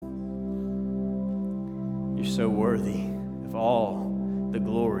You're so worthy of all the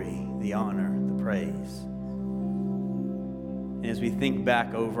glory, the honor, the praise. And as we think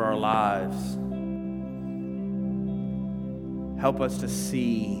back over our lives, help us to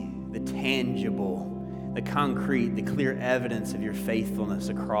see the tangible, the concrete, the clear evidence of your faithfulness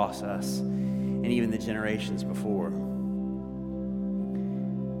across us and even the generations before.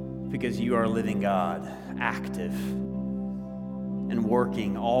 Because you are a living God, active and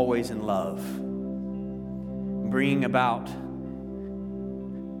working always in love, bringing about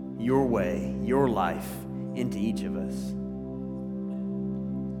your way, your life into each of us.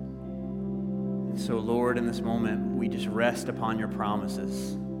 And so, Lord, in this moment, we just rest upon your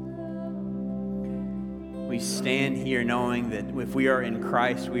promises. We stand here knowing that if we are in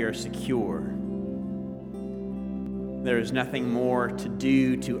Christ, we are secure. There is nothing more to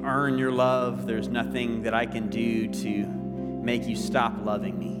do to earn your love. There's nothing that I can do to make you stop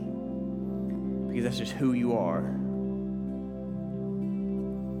loving me, because that's just who you are.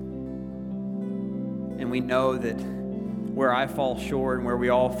 And we know that where I fall short and where we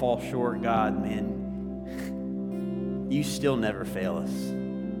all fall short, God, man, you still never fail us.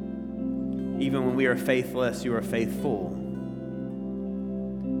 Even when we are faithless, you are faithful.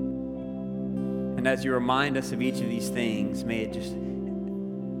 And as you remind us of each of these things, may it just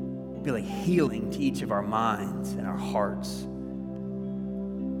be like healing to each of our minds and our hearts.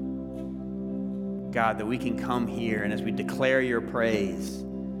 God, that we can come here, and as we declare your praise,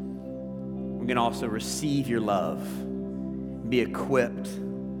 we can also receive your love, be equipped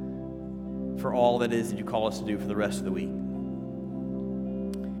for all that is that you call us to do for the rest of the week.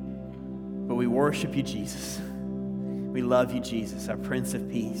 But we worship you, Jesus. We love you, Jesus, our Prince of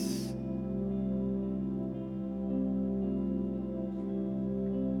Peace.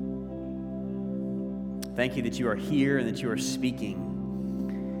 Thank you that you are here and that you are speaking.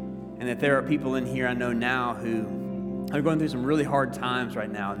 And that there are people in here I know now who are going through some really hard times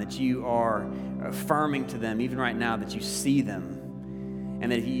right now, and that you are affirming to them, even right now, that you see them.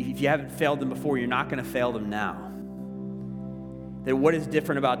 And that if you haven't failed them before, you're not going to fail them now. That what is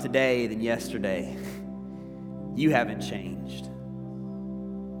different about today than yesterday? You haven't changed.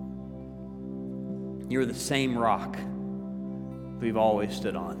 You're the same rock we've always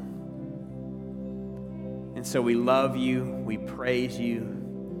stood on. And so we love you, we praise you.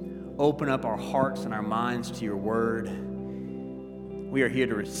 Open up our hearts and our minds to your word. We are here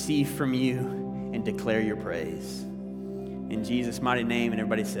to receive from you and declare your praise. In Jesus' mighty name, and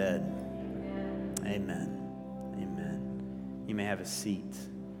everybody said, amen. You may have a seat.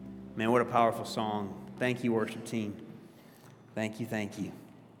 Man, what a powerful song. Thank you, worship team. Thank you.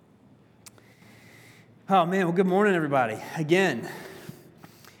 Oh, man, well, good morning, everybody. Again,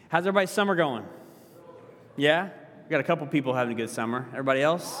 how's everybody's summer going? Yeah? We got a couple people having a good summer. Everybody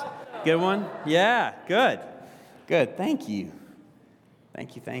else? Good one? Yeah, good. Thank you.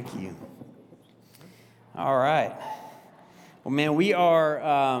 All right. Well, man, we are,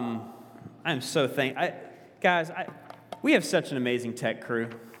 I'm so thankful. Guys, we have such an amazing tech crew.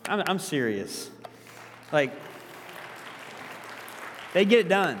 I'm serious. Like, they get it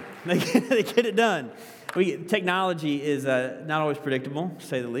done. They get it done. Technology is not always predictable, to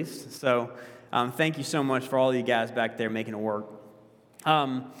say the least. So thank you so much for all of you guys back there making it work.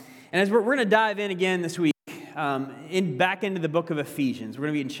 And as we're going to dive in again this week, back into the book of Ephesians. We're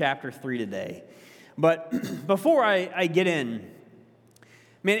going to be in chapter 3 today. But before I get in,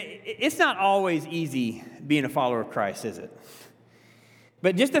 man, it's not always easy being a follower of Christ, is it?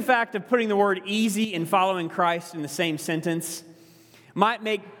 But just the fact of putting the word easy and following Christ in the same sentence might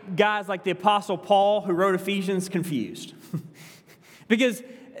make guys like the Apostle Paul, who wrote Ephesians, confused. Because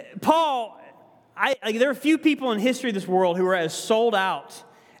Paul, there are few people in history of this world who are as sold out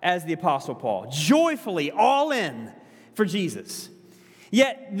as the Apostle Paul, joyfully all in for Jesus.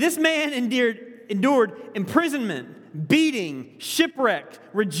 Yet this man endured imprisonment, beating, shipwreck,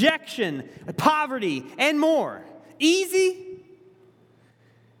 rejection, poverty, and more. Easy?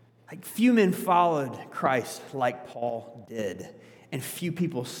 Like, few men followed Christ like Paul did, and few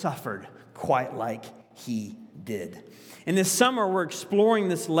people suffered quite like he did. In this summer, we're exploring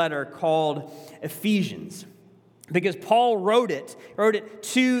this letter called Ephesians, because Paul wrote it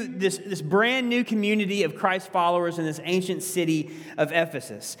to this brand new community of Christ followers in this ancient city of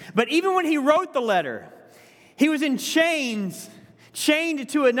Ephesus. But even when he wrote the letter, he was in chained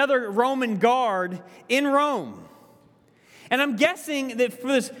to another Roman guard in Rome. And I'm guessing that for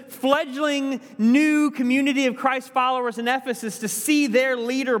this fledgling new community of Christ followers in Ephesus to see their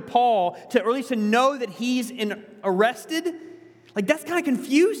leader Paul, or at least to know that he's arrested, like, that's kind of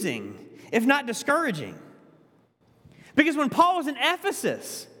confusing, if not discouraging. Because when Paul was in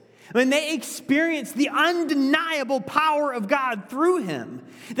Ephesus, When they experienced the undeniable power of God through him,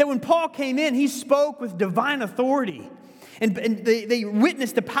 that when Paul came in, he spoke with divine authority. And they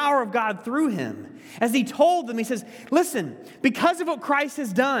witnessed the power of God through him. As he told them, he says, listen, because of what Christ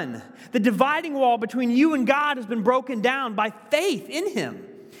has done, the dividing wall between you and God has been broken down by faith in him.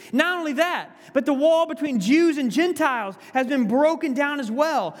 Not only that, but the wall between Jews and Gentiles has been broken down as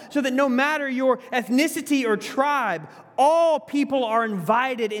well, so that no matter your ethnicity or tribe, all people are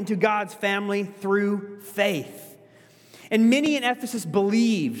invited into God's family through faith. And many in Ephesus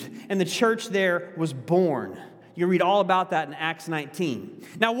believed, and the church there was born. You can read all about that in Acts 19.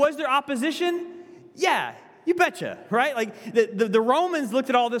 Now, was there opposition? Yeah, you betcha, right? Like the Romans looked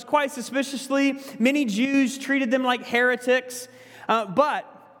at all this quite suspiciously. Many Jews treated them like heretics. But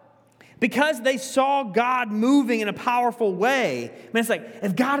because they saw God moving in a powerful way, it's like,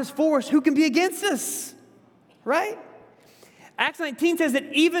 if God is for us, who can be against us? Right? Acts 19 says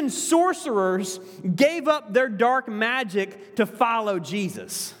that even sorcerers gave up their dark magic to follow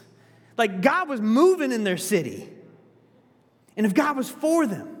Jesus. Like, God was moving in their city. And if God was for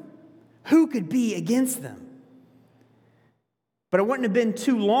them, who could be against them? But it wouldn't have been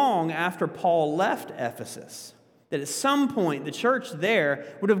too long after Paul left Ephesus that at some point the church there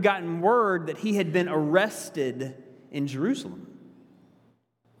would have gotten word that he had been arrested in Jerusalem.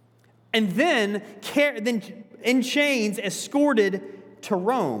 And then in chains, escorted to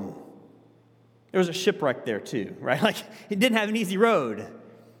Rome. There was a shipwreck there too, right? Like, it didn't have an easy road.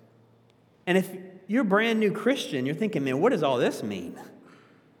 And if you're a brand new Christian, you're thinking, man, what does all this mean?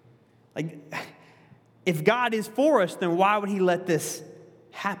 Like, if God is for us, then why would he let this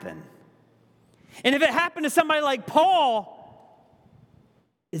happen? And if it happened to somebody like Paul,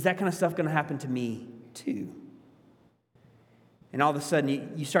 is that kind of stuff going to happen to me too? And all of a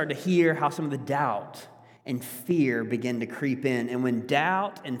sudden, you start to hear how some of the doubt and fear begin to creep in. And when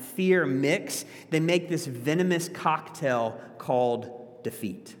doubt and fear mix, they make this venomous cocktail called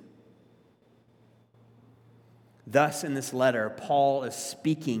defeat. Thus, in this letter, Paul is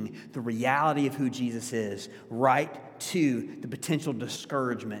speaking the reality of who Jesus is right to the potential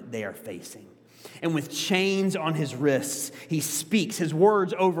discouragement they are facing. And with chains on his wrists, he speaks. His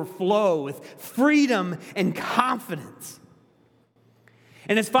words overflow with freedom and confidence.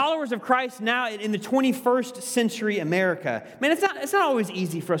 And as followers of Christ now in the 21st century America, man, it's not always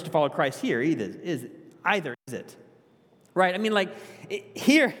easy for us to follow Christ here either, is it? Right? I mean, like,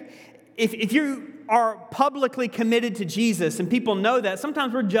 here, if you are publicly committed to Jesus and people know that,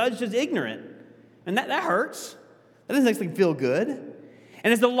 sometimes we're judged as ignorant. And that hurts. That doesn't actually feel good.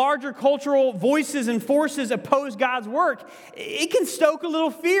 And as the larger cultural voices and forces oppose God's work, it can stoke a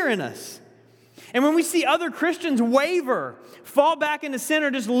little fear in us. And when we see other Christians waver, fall back into sin, or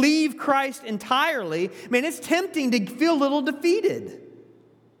just leave Christ entirely, man, it's tempting to feel a little defeated.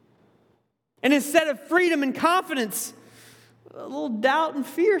 And instead of freedom and confidence, a little doubt and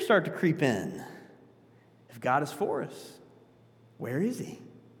fear start to creep in. If God is for us, where is he?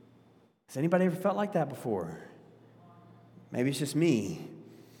 Has anybody ever felt like that before? Maybe it's just me.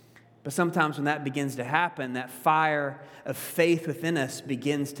 But sometimes when that begins to happen, that fire of faith within us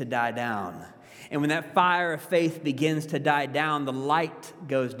begins to die down. And when that fire of faith begins to die down, the light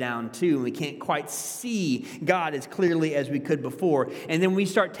goes down too. And we can't quite see God as clearly as we could before. And then we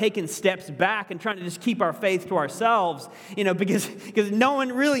start taking steps back and trying to just keep our faith to ourselves, because no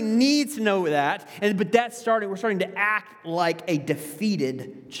one really needs to know that. But we're starting to act like a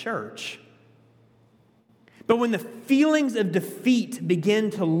defeated church. But when the feelings of defeat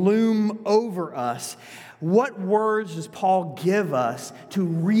begin to loom over us, what words does Paul give us to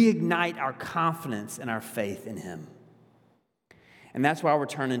reignite our confidence and our faith in him? And that's why we're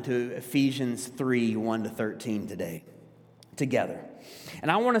turning to Ephesians 3, 1-13 today, together.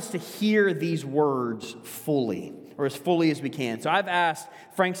 And I want us to hear these words fully, or as fully as we can. So I've asked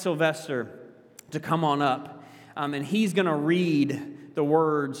Frank Sylvester to come on up, and he's going to read the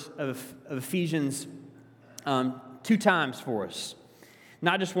words of Ephesians 2 times for us.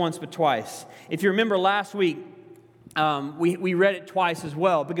 Not just once, but twice. If you remember last week, we read it twice as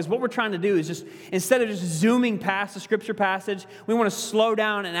well, because what we're trying to do is just, instead of just zooming past the scripture passage, we want to slow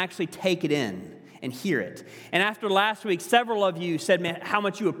down and actually take it in and hear it. And after last week, several of you said, man, how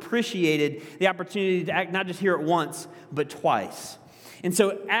much you appreciated the opportunity to not just hear it once, but twice. And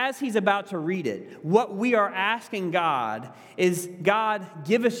so as he's about to read it, what we are asking God is, God,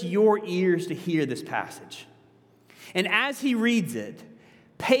 give us your ears to hear this passage. And as he reads it,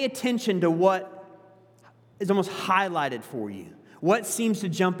 pay attention to what is almost highlighted for you, what seems to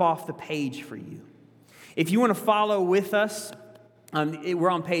jump off the page for you. If you want to follow with us,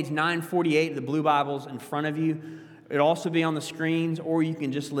 we're on page 948 of the Blue Bibles in front of you. It'll also be on the screens, or you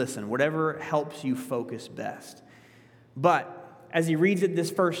can just listen, whatever helps you focus best. But as he reads it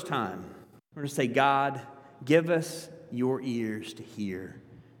this first time, we're going to say, God, give us your ears to hear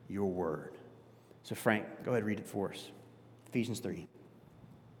your word. So Frank, go ahead and read it for us. Ephesians 3.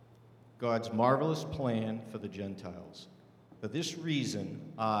 God's marvelous plan for the Gentiles. For this reason,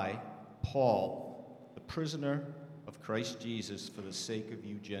 I, Paul, the prisoner of Christ Jesus for the sake of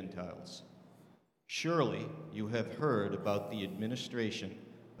you Gentiles. Surely you have heard about the administration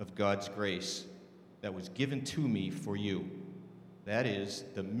of God's grace that was given to me for you. That is,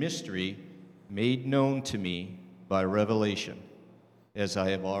 the mystery made known to me by revelation, as I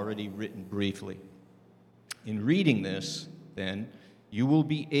have already written briefly. In reading this, then, you will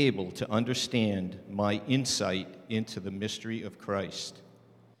be able to understand my insight into the mystery of Christ,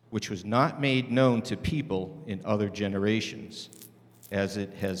 which was not made known to people in other generations, as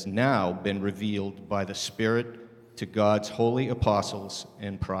it has now been revealed by the Spirit to God's holy apostles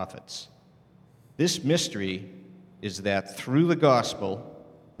and prophets. This mystery is that through the gospel,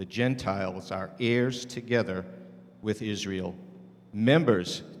 the Gentiles are heirs together with Israel,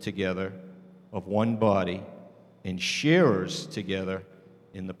 members together of one body, and sharers together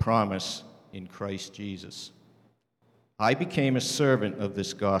in the promise in Christ Jesus. I became a servant of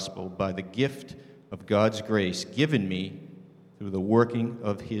this gospel by the gift of God's grace given me through the working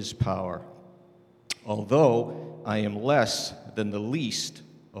of his power. Although I am less than the least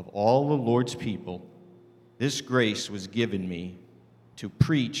of all the Lord's people, this grace was given me to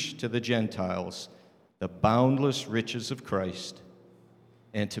preach to the Gentiles the boundless riches of Christ,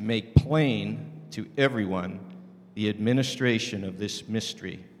 and to make plain to everyone the administration of this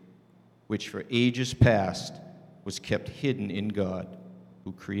mystery, which for ages past was kept hidden in God,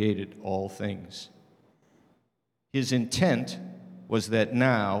 who created all things. His intent was that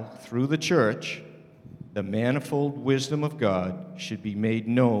now, through the church, the manifold wisdom of God should be made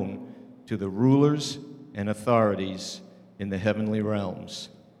known to the rulers and authorities in the heavenly realms,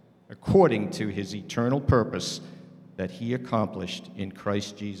 according to his eternal purpose that he accomplished in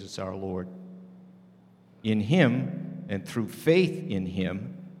Christ Jesus our Lord. In him, and through faith in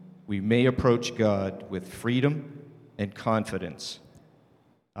him, we may approach God with freedom and confidence.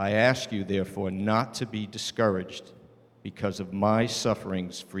 I ask you, therefore, not to be discouraged because of my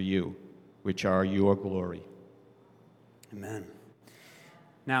sufferings for you, which are your glory. Amen.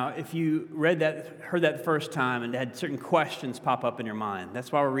 Now, if you heard that the first time and had certain questions pop up in your mind,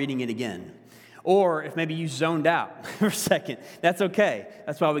 that's why we're reading it again. Or if maybe you zoned out for a second, that's okay.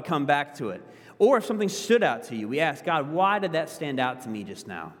 That's why we come back to it. Or if something stood out to you, we ask, God, why did that stand out to me just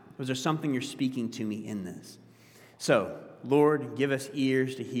now? Was there something you're speaking to me in this? So, Lord, give us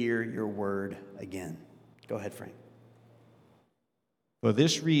ears to hear your word again. Go ahead, Frank. For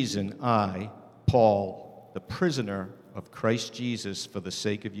this reason, I, Paul, the prisoner of Christ Jesus for the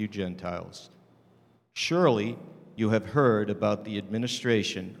sake of you Gentiles, surely you have heard about the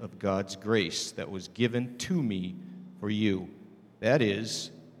administration of God's grace that was given to me for you. That is,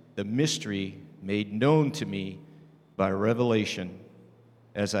 the mystery made known to me by revelation,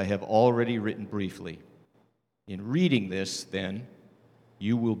 as I have already written briefly. In reading this, then,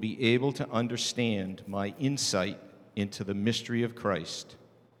 you will be able to understand my insight into the mystery of Christ,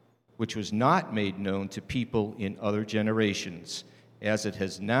 which was not made known to people in other generations, as it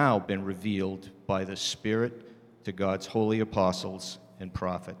has now been revealed by the Spirit to God's holy apostles and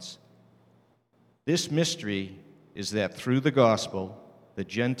prophets. This mystery is that through the gospel, the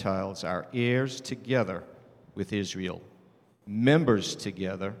Gentiles are heirs together with Israel, members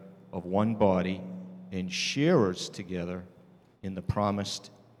together of one body, and sharers together in the promise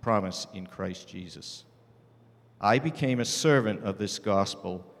in Christ Jesus. I became a servant of this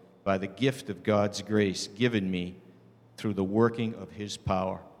gospel by the gift of God's grace given me through the working of his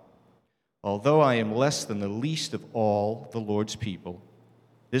power. Although I am less than the least of all the Lord's people,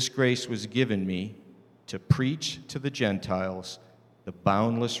 this grace was given me to preach to the Gentiles the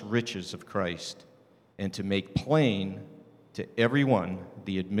boundless riches of Christ, and to make plain to everyone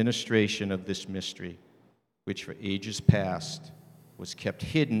the administration of this mystery, which for ages past was kept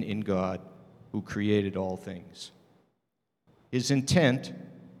hidden in God, who created all things. His intent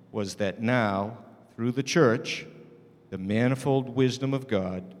was that now, through the church, the manifold wisdom of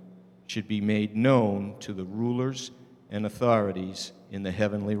God should be made known to the rulers and authorities in the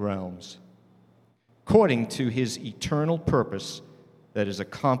heavenly realms, according to his eternal purpose that is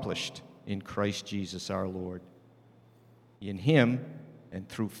accomplished in Christ Jesus our Lord. In him, and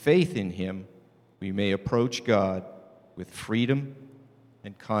through faith in him, we may approach God with freedom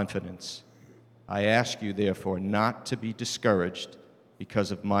and confidence. I ask you, therefore, not to be discouraged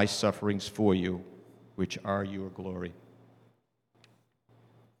because of my sufferings for you, which are your glory.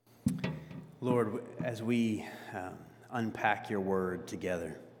 Lord, as we unpack your word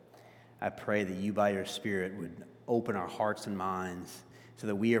together, I pray that you by your Spirit would open our hearts and minds so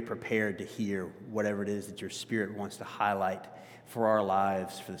that we are prepared to hear whatever it is that your Spirit wants to highlight for our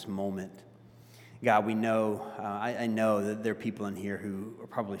lives for this moment. God, we know, I know that there are people in here who are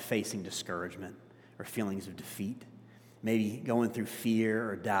probably facing discouragement or feelings of defeat, maybe going through fear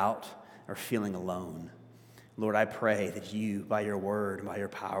or doubt or feeling alone. Lord, I pray that you, by your word and by your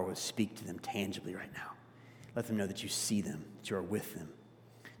power, would speak to them tangibly right now. Let them know that you see them, that you are with them.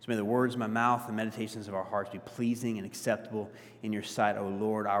 So may the words of my mouth and meditations of our hearts be pleasing and acceptable in your sight, O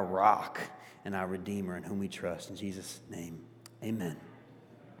Lord, our rock and our Redeemer, in whom we trust. In Jesus' name, amen.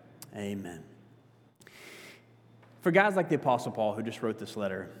 Amen. For guys like the Apostle Paul, who just wrote this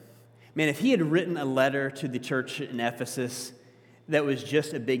letter, man, if he had written a letter to the church in Ephesus that was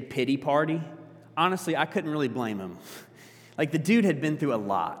just a big pity party, honestly, I couldn't really blame him. Like, the dude had been through a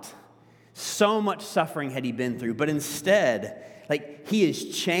lot. So much suffering had he been through, but instead, like, he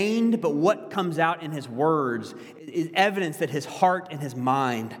is chained, but what comes out in his words is evidence that his heart and his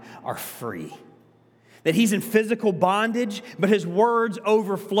mind are free. That he's in physical bondage, but his words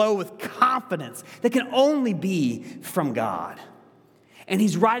overflow with confidence that can only be from God. And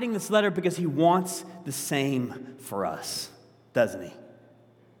he's writing this letter because he wants the same for us, doesn't he?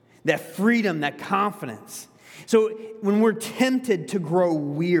 That freedom, that confidence. So when we're tempted to grow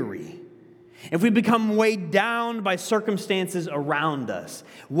weary, if we become weighed down by circumstances around us,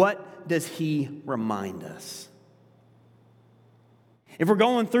 what does he remind us? If we're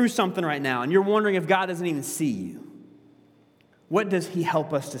going through something right now and you're wondering if God doesn't even see you, what does he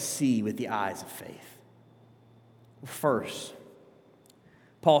help us to see with the eyes of faith? First,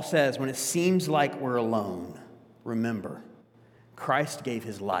 Paul says, when it seems like we're alone, remember, Christ gave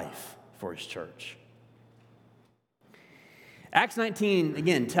his life for his church. Acts 19,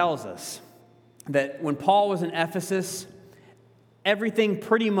 again, tells us that when Paul was in Ephesus, everything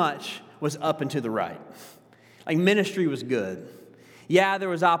pretty much was up and to the right. Like, ministry was good. Yeah, there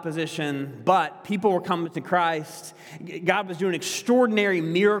was opposition, but people were coming to Christ. God was doing extraordinary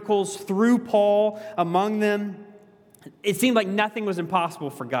miracles through Paul among them. It seemed like nothing was impossible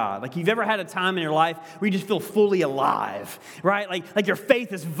for God. Like, you've ever had a time in your life where you just feel fully alive, right? Like your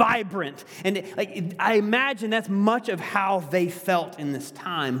faith is vibrant. And like, I imagine that's much of how they felt in this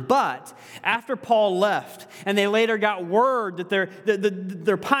time. But after Paul left, and they later got word that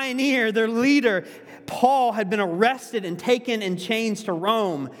their pioneer, their leader, Paul, had been arrested and taken in chains to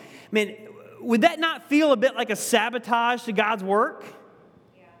Rome, man, would that not feel a bit like a sabotage to God's work?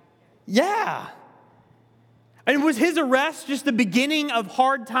 Yeah. And was his arrest just the beginning of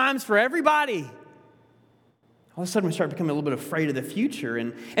hard times for everybody? All of a sudden, we start becoming a little bit afraid of the future.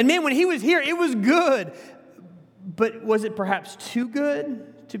 And man, when he was here, it was good. But was it perhaps too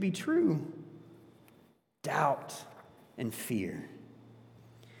good to be true? Doubt and fear.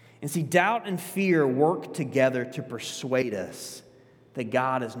 And see, doubt and fear work together to persuade us that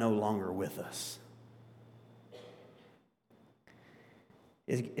God is no longer with us.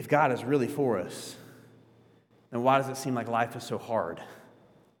 If God is really for us, then why does it seem like life is so hard?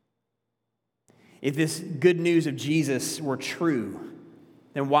 If this good news of Jesus were true,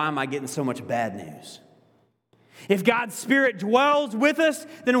 then why am I getting so much bad news? If God's Spirit dwells with us,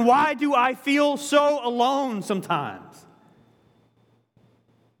 then why do I feel so alone sometimes?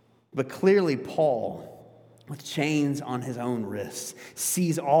 But clearly Paul, with chains on his own wrists,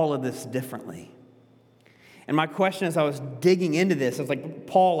 sees all of this differently. And my question as I was digging into this, I was like,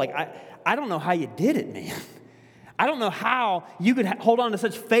 Paul, I don't know how you did it, man. I don't know how you could hold on to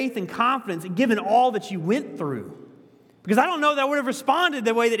such faith and confidence given all that you went through. Because I don't know that I would have responded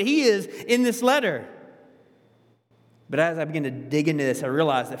the way that he is in this letter. But as I begin to dig into this, I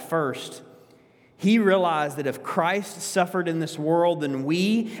realized that first, he realized that if Christ suffered in this world, then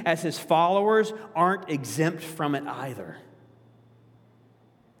we, as his followers, aren't exempt from it either.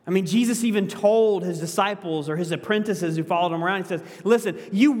 I mean, Jesus even told his disciples or his apprentices who followed him around, he says, listen,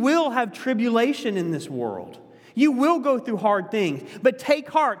 you will have tribulation in this world. You will go through hard things, but take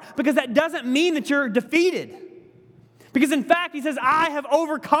heart, because that doesn't mean that you're defeated. Because in fact, he says, I have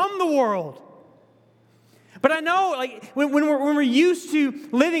overcome the world. But I know, like, when we're used to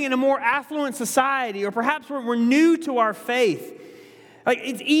living in a more affluent society, or perhaps we're new to our faith, like,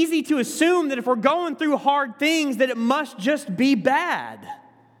 it's easy to assume that if we're going through hard things, that it must just be bad.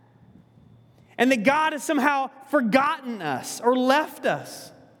 And that God has somehow forgotten us or left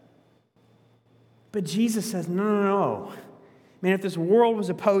us. But Jesus says, no. Man, if this world was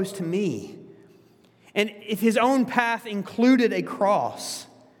opposed to me, and if his own path included a cross,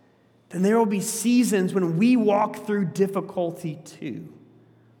 then there will be seasons when we walk through difficulty too.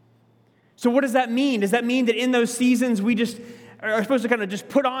 So what does that mean? Does that mean that in those seasons we just are supposed to kind of just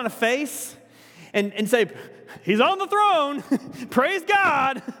put on a face and say, He's on the throne, praise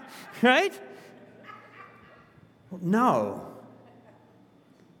God, right? Well, no.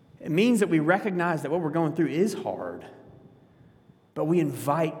 It means that we recognize that what we're going through is hard, but we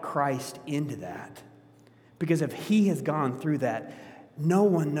invite Christ into that. Because if He has gone through that, no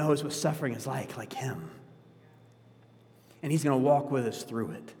one knows what suffering is like Him. And He's going to walk with us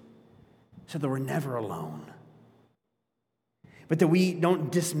through it so that we're never alone. But that we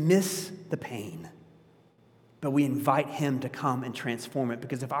don't dismiss the pain, but we invite Him to come and transform it.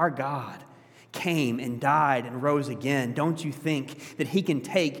 Because if our God came and died and rose again, don't you think that He can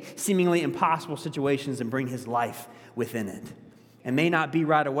take seemingly impossible situations and bring His life within it? It may not be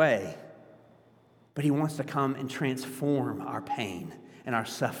right away, but He wants to come and transform our pain and our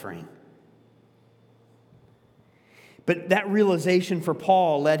suffering. But that realization for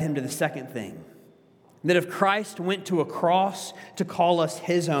Paul led him to the second thing, that if Christ went to a cross to call us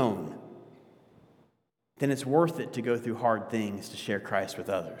His own, then it's worth it to go through hard things to share Christ with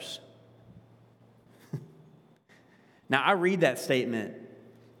others. Now, I read that statement,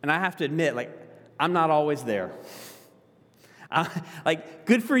 and I have to admit, I'm not always there.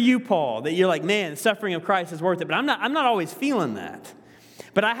 Good for you, Paul, that you're like, man, the suffering of Christ is worth it. But I'm not always feeling that.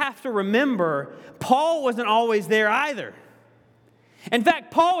 But I have to remember, Paul wasn't always there either. In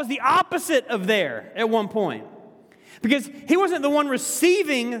fact, Paul was the opposite of there at one point. Because he wasn't the one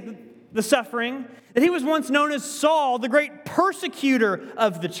receiving the suffering, that he was once known as Saul, the great persecutor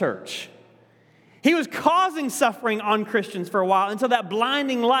of the church. He was causing suffering on Christians for a while until that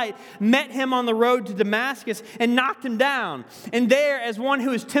blinding light met him on the road to Damascus and knocked him down. And there, as one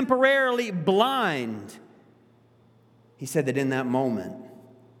who is temporarily blind, he said that in that moment,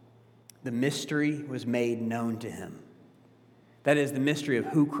 the mystery was made known to him. That is the mystery of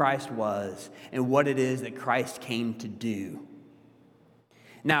who Christ was and what it is that Christ came to do.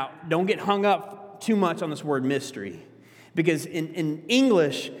 Now, don't get hung up too much on this word mystery, because in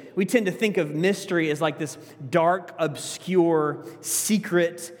English, we tend to think of mystery as like this dark, obscure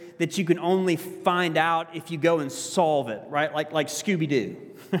secret that you can only find out if you go and solve it, right? Like Scooby-Doo,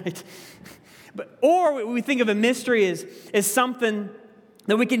 right? Or we think of a mystery as something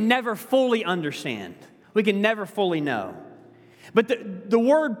that we can never fully understand. We can never fully know. But the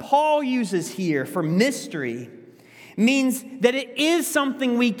word Paul uses here for mystery means that it is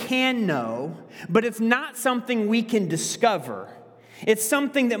something we can know, but it's not something we can discover. It's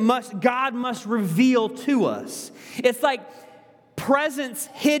something that God must reveal to us. It's like presents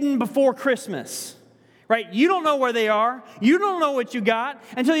hidden before Christmas, right? You don't know where they are. You don't know what you got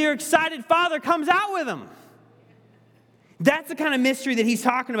until your excited father comes out with them. That's the kind of mystery that he's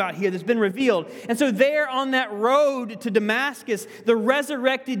talking about here that's been revealed. And so there on that road to Damascus, the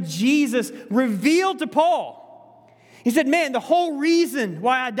resurrected Jesus revealed to Paul. He said, man, the whole reason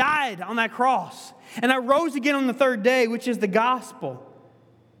why I died on that cross and I rose again on the third day, which is the gospel,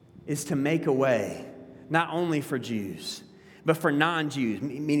 is to make a way not only for Jews, but for non-Jews,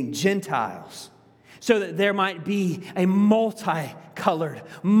 meaning Gentiles, so that there might be a multicolored,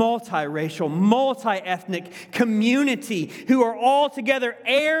 multiracial, multi-ethnic community who are all together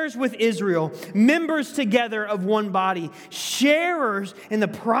heirs with Israel, members together of one body, sharers in the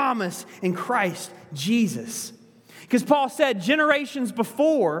promise in Christ Jesus. Because Paul said generations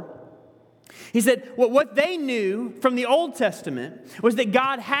before, he said what they knew from the Old Testament was that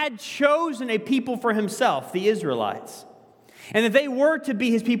God had chosen a people for Himself, the Israelites. And that they were to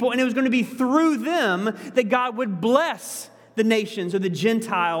be His people, and it was going to be through them that God would bless the nations or the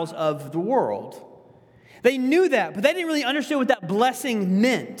Gentiles of the world. They knew that, but they didn't really understand what that blessing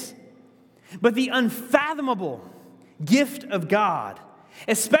meant. But the unfathomable gift of God,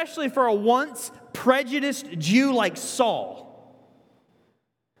 especially for a once prejudiced Jew like Saul,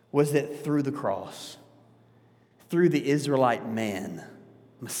 was that through the cross, through the Israelite man,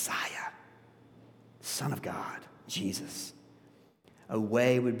 Messiah, Son of God, Jesus, a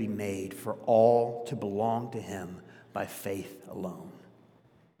way would be made for all to belong to Him by faith alone.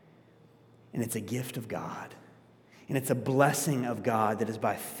 And it's a gift of God. And it's a blessing of God that is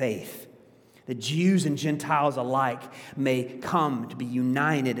by faith, that Jews and Gentiles alike may come to be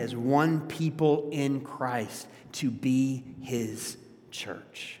united as one people in Christ to be His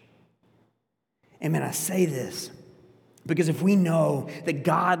church. Amen. I say this because if we know that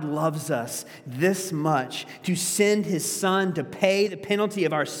God loves us this much to send His Son to pay the penalty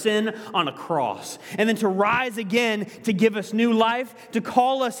of our sin on a cross and then to rise again to give us new life, to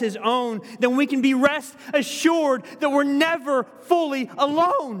call us His own, then we can be rest assured that we're never fully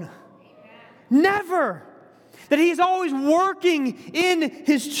alone. Never. That He is always working in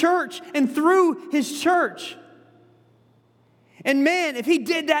His church and through His church. And man, if He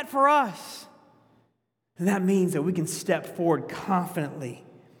did that for us, then that means that we can step forward confidently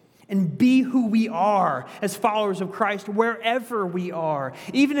and be who we are as followers of Christ wherever we are.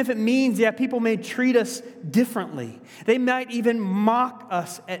 Even if it means, people may treat us differently. They might even mock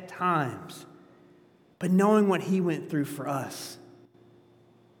us at times. But knowing what He went through for us,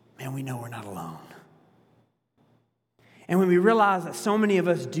 man, we know we're not alone. And when we realize that so many of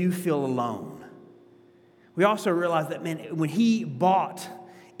us do feel alone, we also realize that, man, when He bought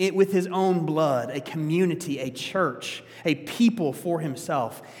it with His own blood, a community, a church, a people for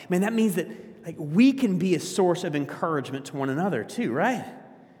Himself, man, that means that we can be a source of encouragement to one another too, right?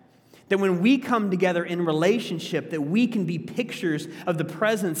 That when we come together in relationship, that we can be pictures of the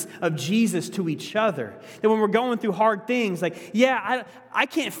presence of Jesus to each other. That when we're going through hard things, I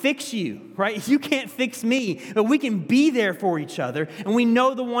can't fix you, right? You can't fix me, but we can be there for each other, and we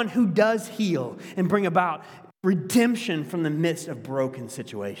know the one who does heal and bring about redemption from the midst of broken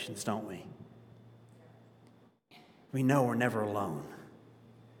situations, don't we? We know we're never alone.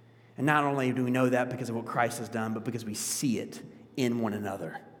 And not only do we know that because of what Christ has done, but because we see it in one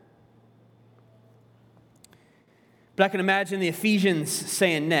another. But I can imagine the Ephesians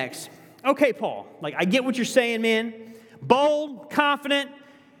saying next, okay, Paul, I get what you're saying, man. Bold, confident,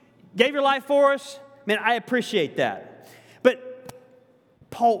 gave your life for us. Man, I appreciate that. But,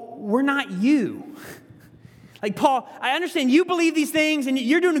 Paul, we're not you. Paul, I understand you believe these things and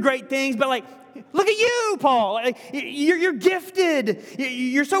you're doing great things, but look at you, Paul. You're gifted.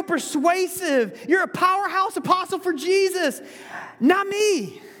 You're so persuasive. You're a powerhouse apostle for Jesus. Not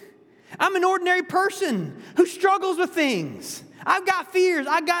me. I'm an ordinary person who struggles with things. I've got fears.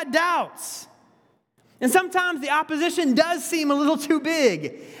 I've got doubts. And sometimes the opposition does seem a little too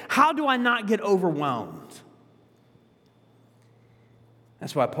big. How do I not get overwhelmed?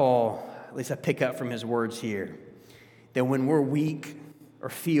 That's why Paul, at least I pick up from his words here, that when we're weak or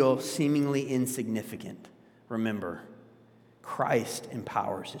feel seemingly insignificant, remember, Christ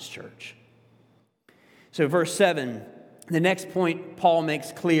empowers His church. So verse 7, the next point Paul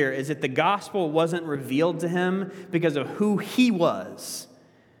makes clear is that the gospel wasn't revealed to him because of who he was,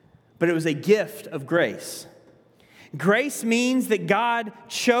 but it was a gift of grace. Grace means that God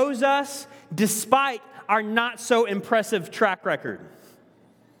chose us despite our not so impressive track record.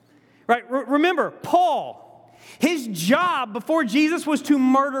 Right? Remember, Paul, his job before Jesus was to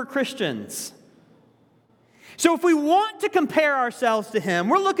murder Christians. So if we want to compare ourselves to him,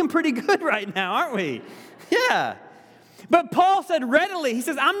 we're looking pretty good right now, aren't we? Yeah. But Paul said readily, he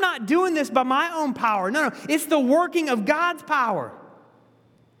says, I'm not doing this by my own power. No, it's the working of God's power.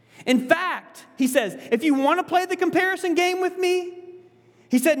 In fact, he says, if you want to play the comparison game with me,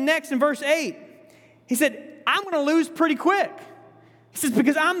 he said next in verse 8, he said, I'm going to lose pretty quick. He says,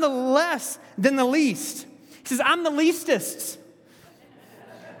 because I'm the less than the least. He says, I'm the leastest.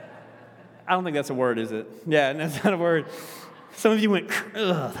 I don't think that's a word, is it? Yeah, that's not a word. Some of you went,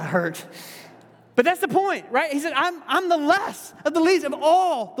 ugh, that hurt. But that's the point, right? He said, I'm the less of the least of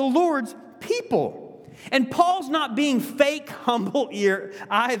all the Lord's people. And Paul's not being fake humble here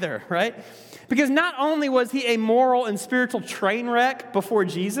either, right? Because not only was he a moral and spiritual train wreck before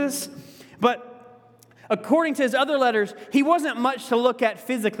Jesus, but according to his other letters, he wasn't much to look at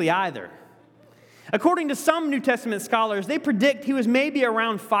physically either. According to some New Testament scholars, they predict he was maybe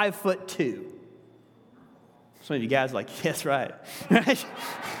around 5'2". Some of you guys are like, yes, right. Right?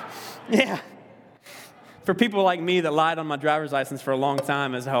 Yeah. For people like me that lied on my driver's license for a long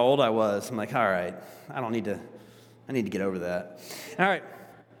time as how old I was, I'm like, all right, I need to get over that. All right.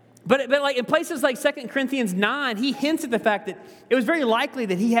 But in places like 2 Corinthians 9, he hints at the fact that it was very likely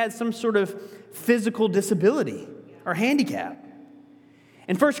that he had some sort of physical disability or handicap.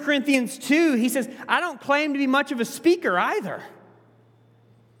 In 1 Corinthians 2, he says, I don't claim to be much of a speaker either.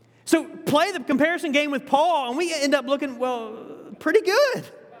 So play the comparison game with Paul, and we end up looking, pretty good.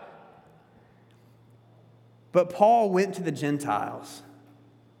 But Paul went to the Gentiles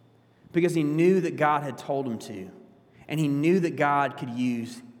because he knew that God had told him to, and he knew that God could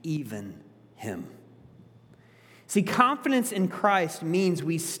use even him. See, confidence in Christ means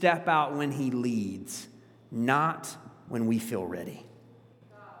we step out when he leads, not when we feel ready.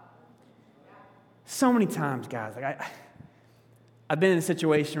 So many times, guys, I've been in a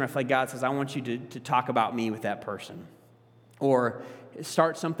situation where I feel like God says, I want you to talk about me with that person, or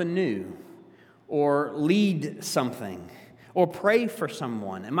start something new, or lead something, or pray for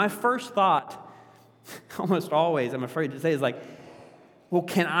someone. And my first thought, almost always, I'm afraid to say, is well,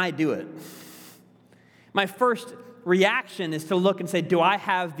 can I do it? My first reaction is to look and say, do I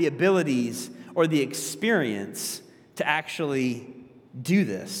have the abilities or the experience to actually do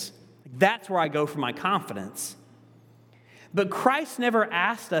this. That's where I go for my confidence. But Christ never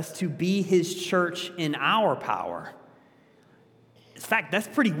asked us to be his church in our power. In fact, that's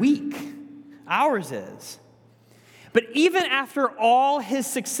pretty weak. Ours is. But even after all his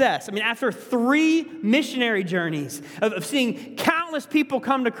success, after 3 missionary journeys of seeing countless people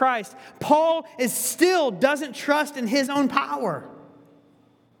come to Christ, Paul still doesn't trust in his own power.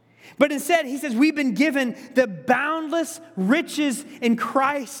 But instead, he says, we've been given the boundless riches in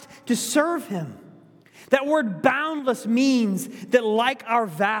Christ to serve him. That word boundless means that like our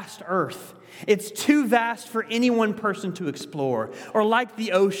vast earth, it's too vast for any one person to explore. Or like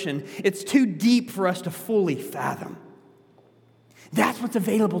the ocean, it's too deep for us to fully fathom. That's what's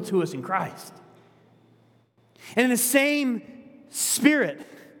available to us in Christ. And in the same Spirit,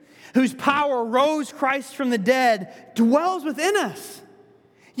 whose power rose Christ from the dead, dwells within us,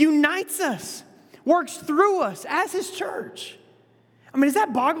 unites us, works through us as his church. Does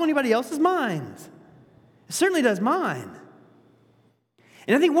that boggle anybody else's mind? It certainly does mine.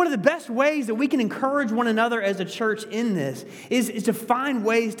 And I think one of the best ways that we can encourage one another as a church in this is to find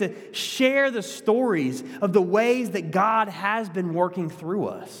ways to share the stories of the ways that God has been working through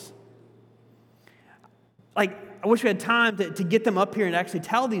us. I wish we had time to get them up here and actually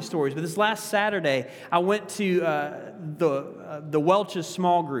tell these stories. But this last Saturday, I went to the Welch's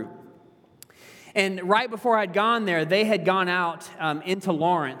small group. And right before I'd gone there, they had gone out into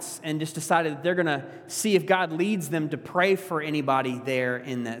Lawrence and just decided that they're going to see if God leads them to pray for anybody there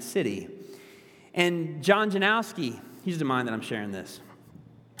in that city. And John Janowski, he doesn't mind that I'm sharing this.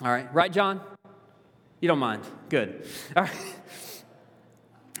 All right. Right, John? You don't mind. Good. All right.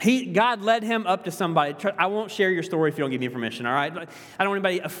 God led him up to somebody. I won't share your story if you don't give me permission, all right? I don't want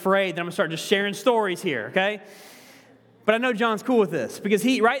anybody afraid that I'm going to start just sharing stories here, okay? But I know John's cool with this because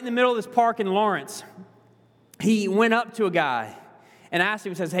right in the middle of this park in Lawrence, he went up to a guy and asked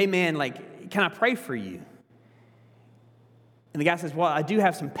him, he says, hey man, can I pray for you? And the guy says, well, I do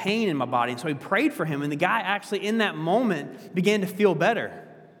have some pain in my body. And so he prayed for him, and the guy actually in that moment began to feel better.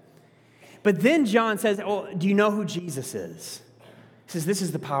 But then John says, well, do you know who Jesus is? He says, this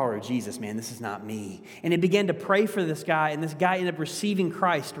is the power of Jesus, man. This is not me. And he began to pray for this guy, and this guy ended up receiving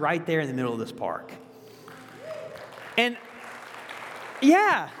Christ right there in the middle of this park. And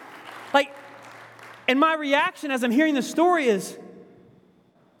yeah, and my reaction as I'm hearing this story is,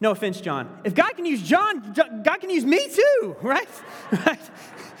 no offense, John. If God can use John, God can use me too, right?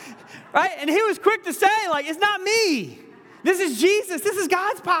 Right? And he was quick to say, it's not me. This is Jesus. This is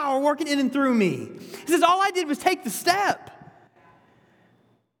God's power working in and through me. He says, all I did was take the step.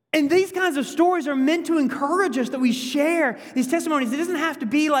 And these kinds of stories are meant to encourage us that we share these testimonies. It doesn't have to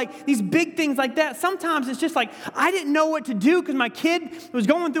be these big things like that. Sometimes it's just I didn't know what to do because my kid was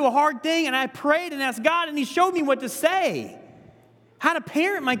going through a hard thing, and I prayed and asked God, and he showed me what to say, how to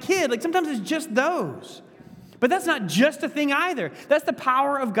parent my kid. Sometimes it's just those. But that's not just a thing either. That's the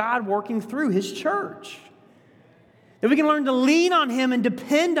power of God working through his church. That we can learn to lean on him and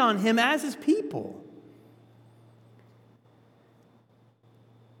depend on him as his people.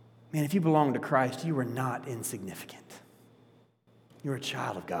 Man, if you belong to Christ, you are not insignificant. You're a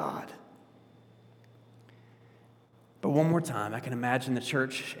child of God. But one more time, I can imagine the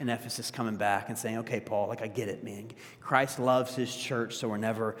church in Ephesus coming back and saying, okay, Paul, I get it, man. Christ loves his church, so we're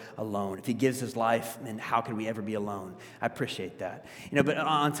never alone. If he gives his life, then how could we ever be alone? I appreciate that. But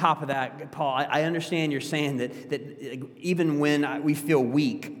on top of that, Paul, I understand you're saying that even when we feel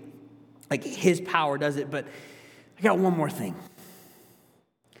weak, his power does it, but I got one more thing.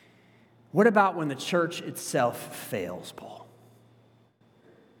 What about when the church itself fails, Paul?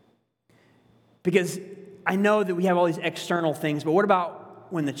 Because I know that we have all these external things, but what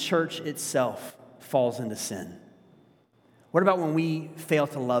about when the church itself falls into sin? What about when we fail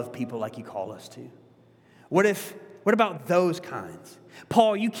to love people like you call us to? What about those kinds?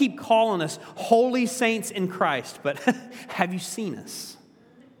 Paul, you keep calling us holy saints in Christ, but have you seen us?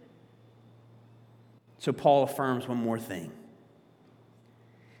 So Paul affirms one more thing.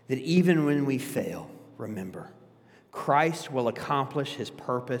 That even when we fail, remember, Christ will accomplish his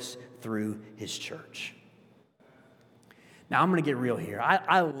purpose through his church. Now, I'm going to get real here.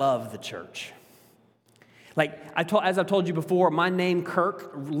 I love the church. As I've told you before, my name,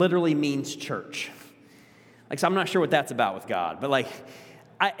 Kirk, literally means church. So I'm not sure what that's about with God. But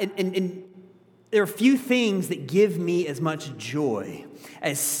there are few things that give me as much joy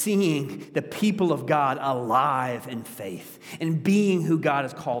as seeing the people of God alive in faith and being who God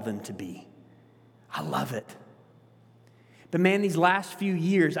has called them to be. I love it. But man, these last few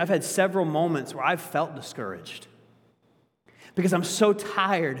years, I've had several moments where I've felt discouraged. Because I'm so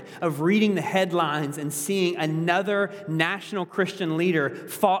tired of reading the headlines and seeing another national Christian leader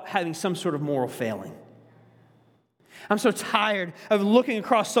having some sort of moral failing. I'm so tired of looking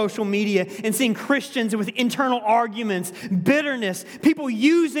across social media and seeing Christians with internal arguments, bitterness, people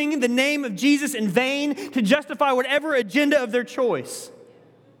using the name of Jesus in vain to justify whatever agenda of their choice.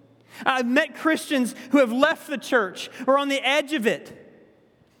 I've met Christians who have left the church or are on the edge of it.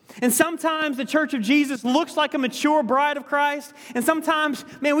 And sometimes the Church of Jesus looks like a mature bride of Christ, and sometimes,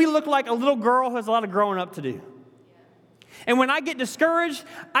 man, we look like a little girl who has a lot of growing up to do. And when I get discouraged,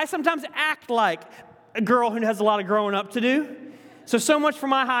 I sometimes act like a girl who has a lot of growing up to do. So much for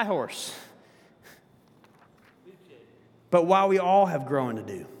my high horse. But while we all have growing to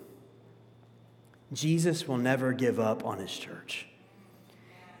do, Jesus will never give up on his church.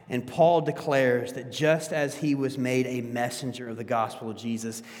 And Paul declares that just as he was made a messenger of the gospel of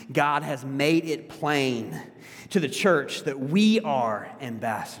Jesus, God has made it plain to the church that we are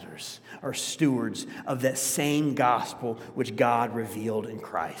ambassadors or stewards of that same gospel which God revealed in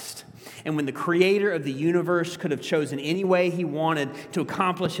Christ. And when the creator of the universe could have chosen any way he wanted to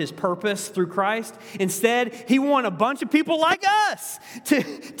accomplish his purpose through Christ, instead, he wanted a bunch of people like us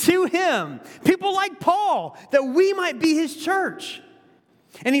to him, people like Paul, that we might be his church.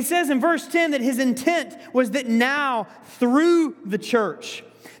 And he says in verse 10 that his intent was that now, through the church,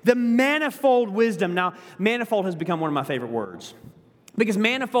 the manifold wisdom. Now, manifold has become one of my favorite words because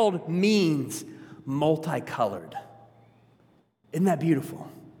manifold means multicolored. Isn't that beautiful?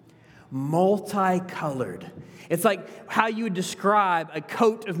 Multicolored. It's like how you would describe a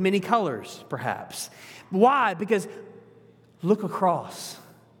coat of many colors, perhaps. Why? Because look across.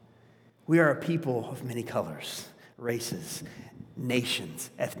 We are a people of many colors, races,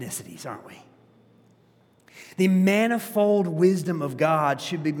 nations, ethnicities, aren't we? The manifold wisdom of God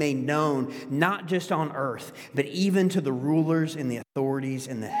should be made known not just on earth, but even to the rulers and the authorities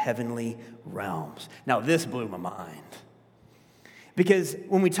in the heavenly realms. Now, this blew my mind. Because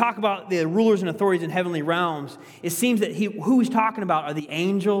when we talk about the rulers and authorities in heavenly realms, it seems that who he's talking about are the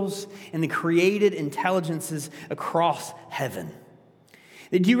angels and the created intelligences across heaven.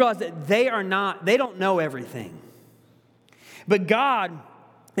 Do you realize that they don't know everything? But God,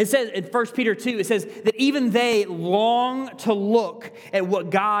 it says in 1 Peter 2, it says that even they long to look at what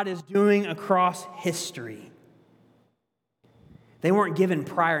God is doing across history. They weren't given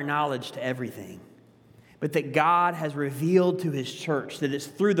prior knowledge to everything, but that God has revealed to his church, that it's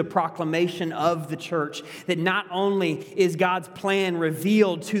through the proclamation of the church, that not only is God's plan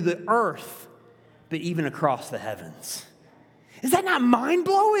revealed to the earth, but even across the heavens. Is that not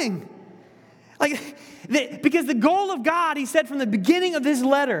mind-blowing? Because the goal of God, he said from the beginning of this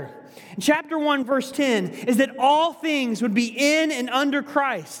letter, in chapter 1, verse 10, is that all things would be in and under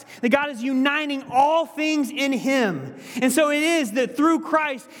Christ. That God is uniting all things in him. And so it is that through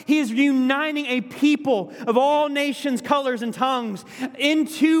Christ, he is uniting a people of all nations, colors, and tongues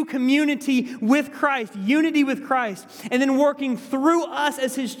into community with Christ, unity with Christ, and then working through us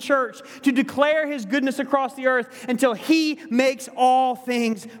as his church to declare his goodness across the earth until he makes all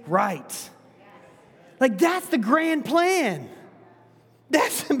things right. That's the grand plan.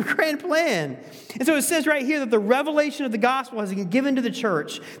 That's the grand plan. And so it says right here that the revelation of the gospel has been given to the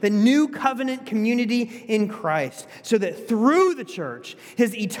church, the new covenant community in Christ, so that through the church,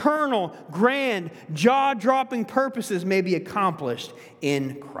 his eternal, grand, jaw-dropping purposes may be accomplished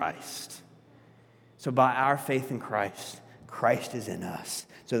in Christ. So by our faith in Christ, Christ is in us,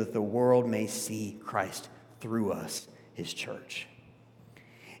 so that the world may see Christ through us, his church.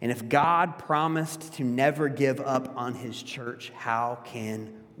 And if God promised to never give up on his church, how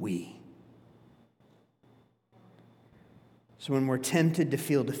can we? So when we're tempted to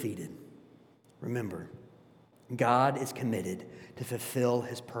feel defeated, remember, God is committed to fulfill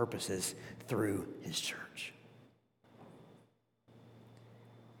his purposes through his church.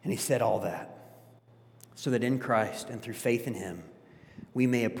 And he said all that so that in Christ and through faith in him, we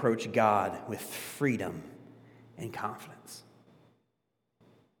may approach God with freedom and confidence.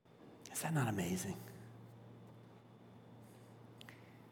 Is that not amazing?